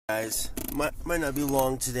Guys, might not be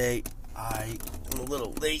long today. I am a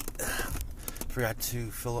little late. Forgot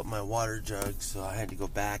to fill up my water jug, so I had to go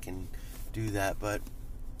back and do that. But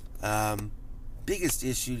biggest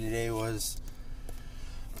issue today was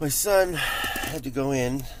my son had to go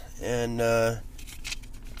in and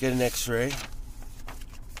get an X-ray,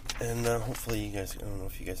 and hopefully you guys, I don't know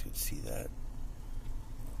if you guys could see that.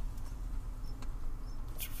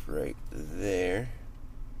 It's right there.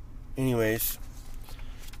 Anyways,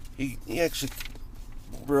 he actually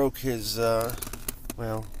broke his,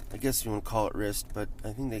 well, I guess you want to call it wrist, but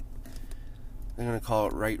I think they're going to call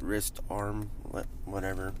it right wrist, arm,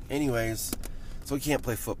 whatever. Anyways, so he can't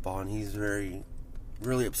play football, and he's really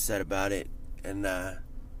upset about it, and,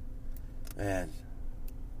 man,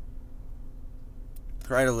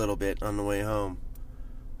 cried a little bit on the way home.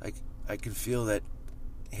 I could feel that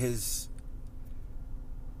his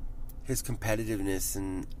competitiveness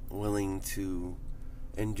and willing to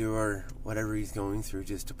endure whatever he's going through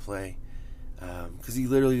just to play, because he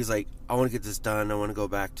literally was like, I want to get this done, I want to go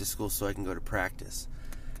back to school so I can go to practice.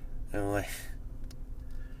 And I'm like,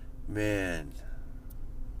 man,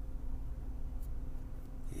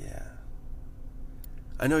 yeah,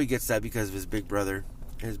 I know he gets that because of his big brother.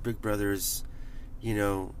 His big brother is,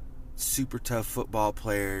 super tough football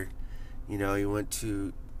player. He went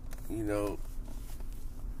to,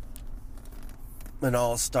 an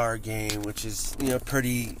all-star game, which is,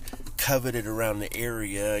 pretty coveted around the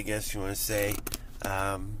area, I guess you want to say.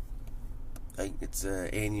 It's an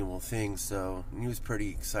annual thing, so he was pretty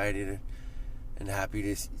excited and happy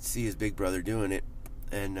to see his big brother doing it,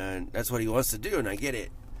 and that's what he wants to do, and I get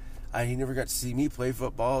it. He never got to see me play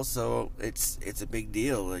football, so it's a big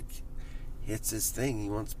deal. Like, it's his thing. He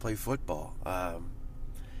wants to play football.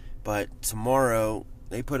 But tomorrow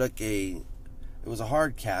they put it was a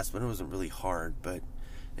hard cast, but it wasn't really hard, but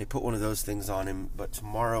they put one of those things on him. But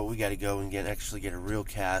tomorrow we got to go and actually get a real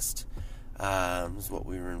cast, is what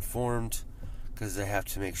we were informed, because they have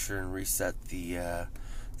to make sure and reset the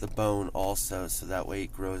bone also, so that way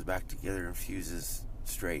it grows back together and fuses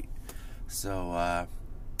straight. So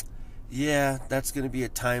yeah, that's going to be a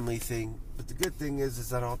timely thing. But the good thing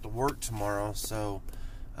is I don't have to work tomorrow, so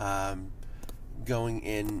going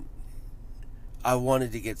in, I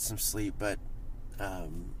wanted to get some sleep, but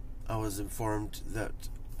I was informed that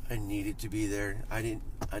I needed to be there. I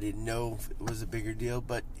didn't know if it was a bigger deal,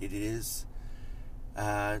 but it is.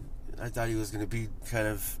 I thought he was going to be kind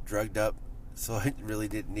of drugged up, so it really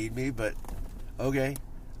didn't need me, but okay,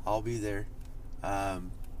 I'll be there.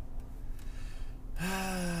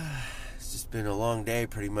 It's just been a long day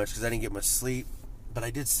pretty much because I didn't get much sleep, but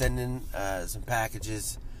I did send in some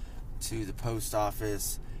packages to the post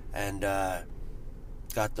office and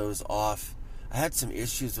got those off. I had some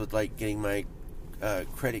issues with getting my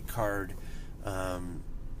credit card,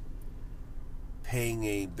 paying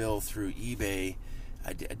a bill through eBay.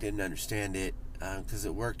 I didn't understand it because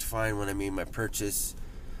it worked fine when I made my purchase,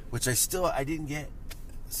 which I didn't get.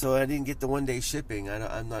 So I didn't get the 1-day shipping.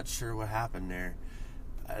 I'm not sure what happened there.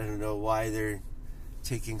 I don't know why they're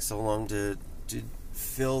taking so long to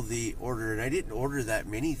fill the order, and I didn't order that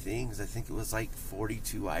many things. I think it was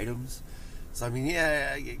 42 items. So I mean,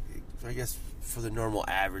 yeah, I guess for the normal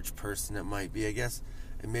average person it might be, I guess,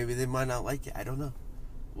 and maybe they might not like it. I don't know.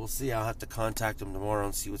 We'll see. I'll have to contact them tomorrow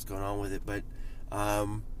and see what's going on with it. But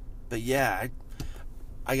yeah,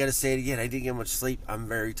 I got to say it again. I didn't get much sleep. I'm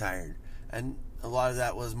very tired, and a lot of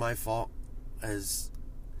that was my fault, as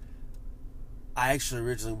I actually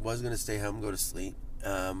originally was going to stay home and go to sleep,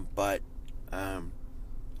 but I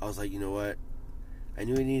was like, you know what? I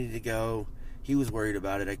knew he needed to go. He was worried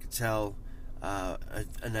about it. I could tell.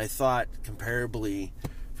 And I thought comparably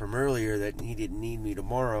from earlier that he didn't need me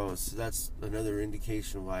tomorrow, so that's another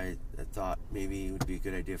indication why I thought maybe it would be a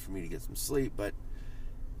good idea for me to get some sleep, but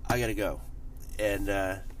I gotta go. And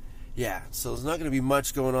yeah, so there's not gonna be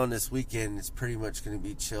much going on this weekend. It's pretty much gonna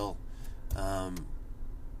be chill. Well,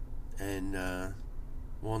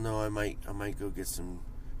 no, I might go get some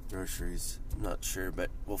groceries. I'm not sure,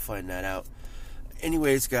 but we'll find that out.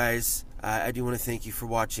 Anyways, guys, I do want to thank you for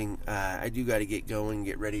watching. I do got to get going,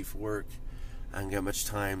 get ready for work. I don't got much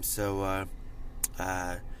time, so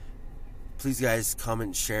please, guys, comment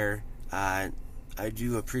and share. I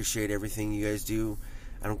do appreciate everything you guys do.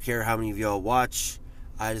 I don't care how many of y'all watch.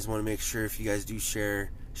 I just want to make sure if you guys do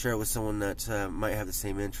share it with someone that might have the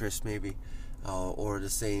same interest, maybe, or the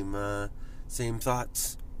same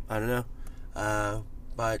thoughts. I don't know,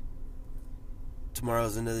 but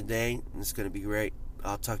tomorrow's another day, and it's going to be great.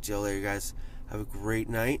 I'll talk to y'all later, guys. Have a great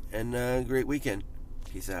night and a great weekend.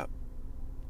 Peace out.